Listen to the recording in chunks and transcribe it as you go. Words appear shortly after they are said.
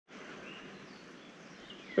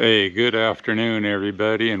Hey, good afternoon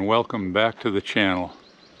everybody, and welcome back to the channel.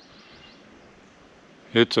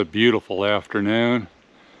 It's a beautiful afternoon.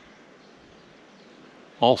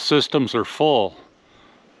 All systems are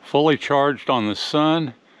fully charged on the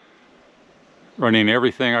sun, running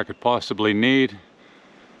everything I could possibly need,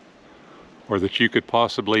 or that you could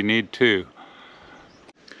possibly need too.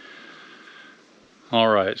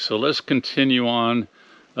 Alright, so let's continue on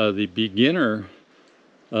the beginner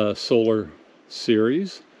solar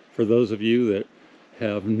series. For those of you that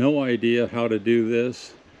have no idea how to do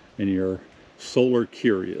this and you're solar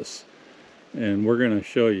curious, and we're going to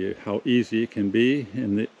show you how easy it can be.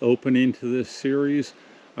 In the opening to this series,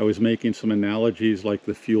 I was making some analogies like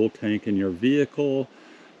the fuel tank in your vehicle,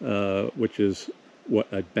 which is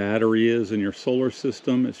what a battery is in your solar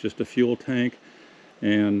system. It's just a fuel tank.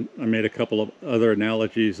 And I made a couple of other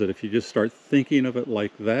analogies that if you just start thinking of it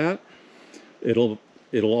like that, it'll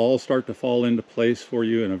all start to fall into place for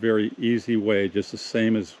you in a very easy way, just the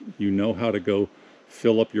same as you know how to go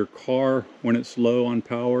fill up your car when it's low on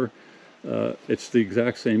power. It's the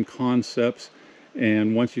exact same concepts,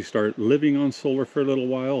 and once you start living on solar for a little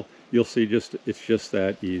while, you'll see it's just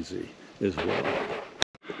that easy as well.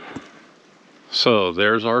 So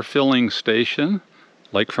there's our filling station,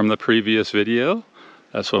 like from the previous video.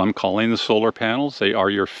 That's what I'm calling the solar panels. They are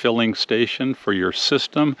your filling station for your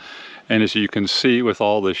system. And as you can see with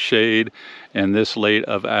all the shade and this late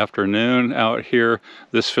of afternoon out here,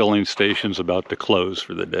 this filling station's about to close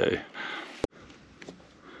for the day.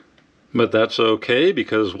 But that's okay,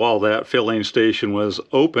 because while that filling station was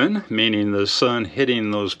open, meaning the sun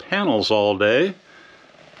hitting those panels all day,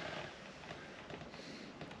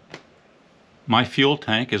 my fuel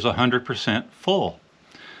tank is 100% full.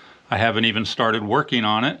 I haven't even started working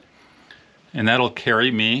on it, and that'll carry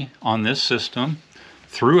me on this system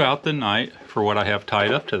throughout the night for what I have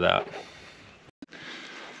tied up to that.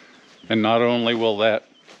 And not only will that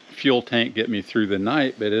fuel tank get me through the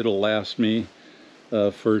night, but it'll last me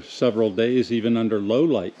for several days, even under low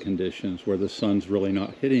light conditions where the sun's really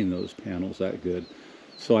not hitting those panels that good.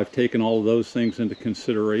 So I've taken all of those things into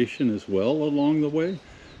consideration as well along the way,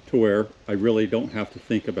 to where I really don't have to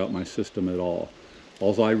think about my system at all.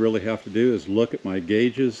 All I really have to do is look at my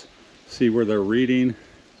gauges, see where they're reading,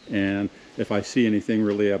 and if I see anything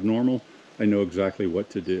really abnormal, I know exactly what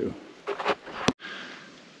to do.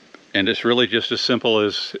 And it's really just as simple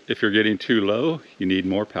as, if you're getting too low, you need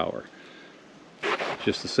more power.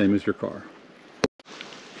 Just the same as your car.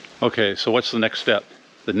 Okay, so what's the next step?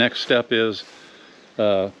 The next step is,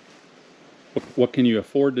 what can you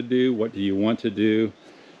afford to do? What do you want to do?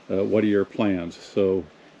 What are your plans? So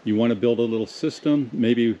you want to build a little system.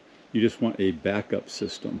 Maybe you just want a backup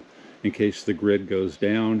system in case the grid goes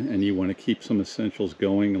down and you want to keep some essentials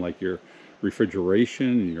going, like your refrigeration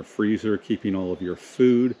and your freezer, keeping all of your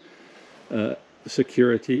food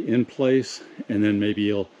security in place. And then maybe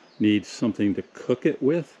you'll need something to cook it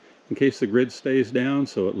with in case the grid stays down,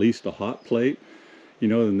 so at least a hot plate. You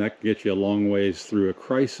know, then that can get you a long ways through a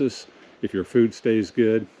crisis if your food stays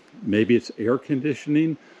good. Maybe it's air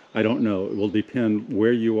conditioning. I don't know. It will depend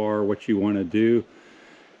where you are, what you want to do.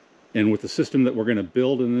 And with the system that we're going to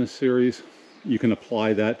build in this series, you can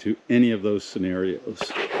apply that to any of those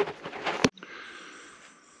scenarios.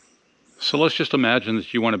 So let's just imagine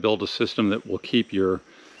that you want to build a system that will keep your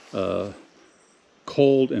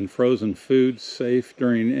cold and frozen food safe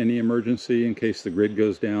during any emergency in case the grid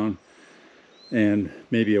goes down, and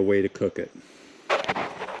maybe a way to cook it.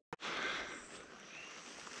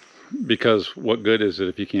 Because what good is it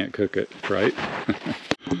if you can't cook it, right?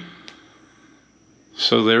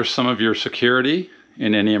 So there's some of your security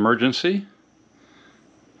in any emergency.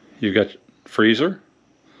 You've got freezer,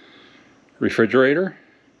 refrigerator,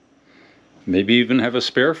 maybe even have a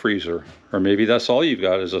spare freezer, or maybe that's all you've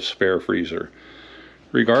got is a spare freezer.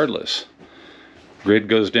 Regardless, grid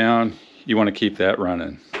goes down, you want to keep that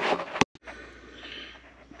running.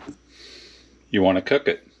 You want to cook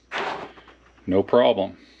it, no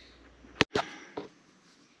problem.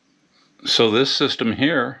 So this system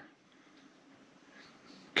here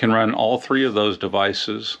can run all three of those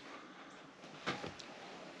devices,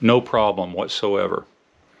 no problem whatsoever.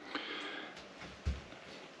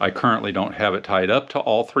 I currently don't have it tied up to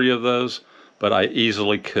all three of those, but I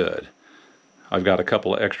easily could. I've got a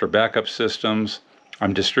couple of extra backup systems.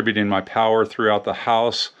 I'm distributing my power throughout the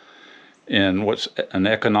house in what's an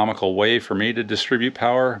economical way for me to distribute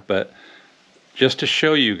power, but just to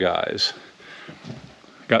show you guys,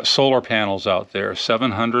 got solar panels out there,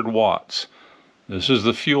 700 watts. This is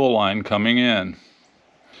the fuel line coming in,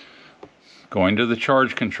 going to the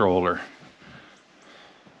charge controller.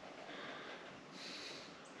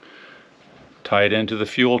 tie it into the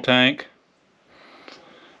fuel tank,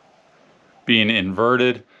 being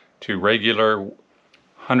inverted to regular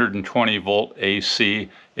 120 volt AC,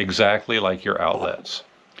 exactly like your outlets.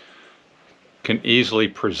 Can easily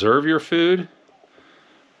preserve your food,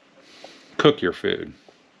 cook your food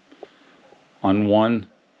on one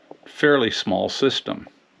fairly small system.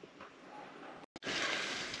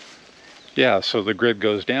 Yeah, so the grid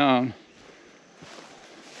goes down.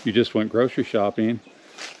 You just went grocery shopping.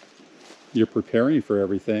 You're preparing for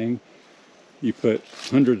everything. You put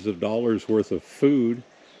hundreds of dollars worth of food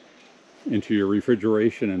into your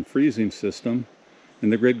refrigeration and freezing system, and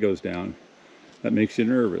the grid goes down. That makes you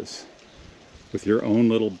nervous. With your own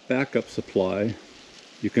little backup supply,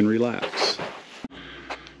 you can relax.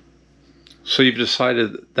 So you've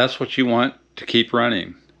decided that's what you want to keep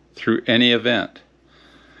running through any event,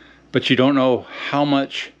 but you don't know how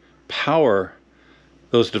much power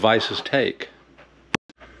those devices take.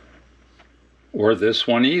 Or this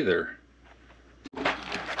one either.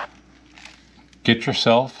 Get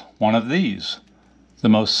yourself one of these, the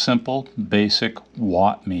most simple, basic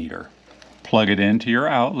watt meter. Plug it into your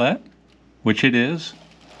outlet, which it is.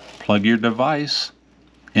 Plug your device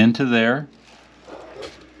into there.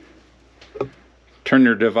 Turn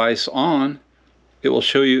your device on. It will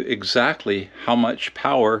show you exactly how much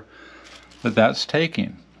power that's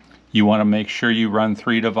taking. You want to make sure you run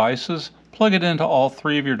 3 devices. Plug it into all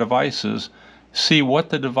 3 of your devices. See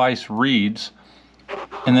what the device reads,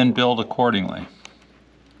 and then build accordingly.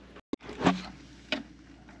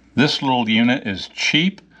 This little unit is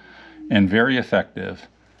cheap and very effective.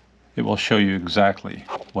 It will show you exactly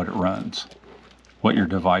what it runs, what your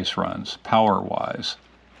device runs, power-wise.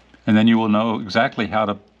 And then you will know exactly how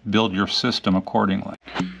to build your system accordingly.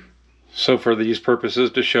 So for these purposes,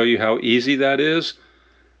 to show you how easy that is,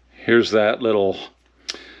 here's that little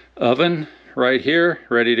oven right here,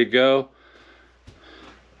 ready to go.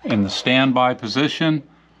 In the standby position,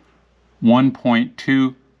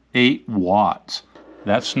 1.28 watts.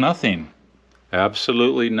 That's nothing,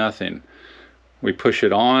 absolutely nothing. We push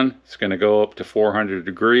it on, it's going to go up to 400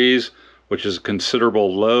 degrees, which is a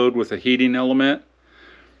considerable load with a heating element.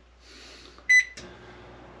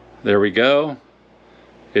 There we go.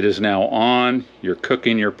 It is now on. You're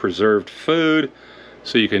cooking your preserved food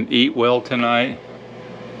so you can eat well tonight.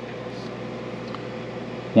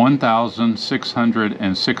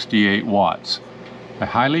 1,668 watts. I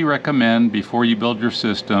highly recommend, before you build your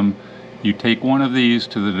system, you take one of these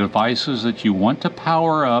to the devices that you want to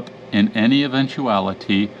power up in any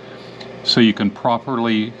eventuality, so you can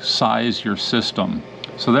properly size your system.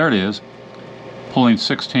 So there it is, pulling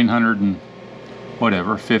 1,600 and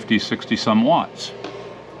whatever, 50, 60 some watts.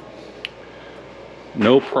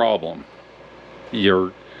 No problem.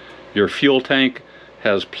 Your fuel tank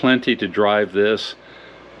has plenty to drive this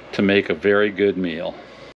to make a very good meal.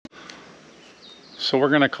 So we're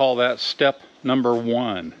going to call that step number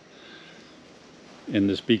 1 in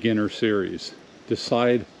this beginner series.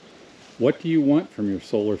 Decide what do you want from your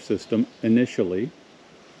solar system initially.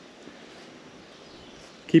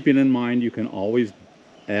 Keeping in mind you can always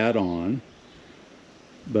add on,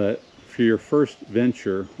 but for your first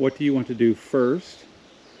venture, what do you want to do first?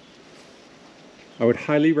 I would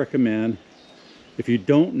highly recommend, if you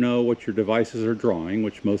don't know what your devices are drawing,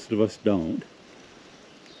 which most of us don't,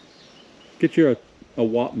 get you a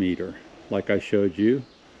watt meter like I showed you.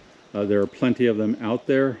 There are plenty of them out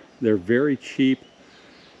there. They're very cheap,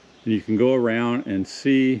 and you can go around and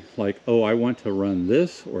see, like, oh, I want to run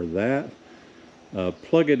this or that.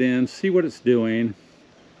 Plug it in, see what it's doing,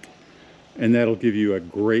 and that'll give you a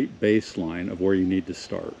great baseline of where you need to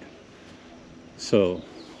start. So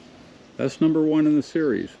that's number 1 in the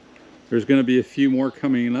series. There's going to be a few more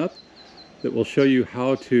coming up that will show you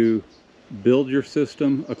how to build your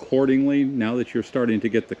system accordingly now that you're starting to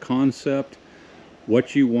get the concept,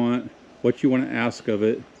 what you want to ask of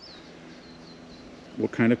it,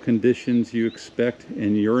 what kind of conditions you expect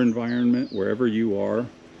in your environment, wherever you are,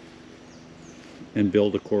 and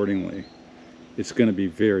build accordingly. It's going to be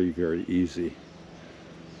very, very easy.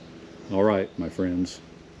 All right, my friends.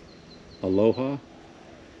 Aloha,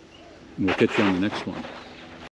 and we'll catch you on the next one.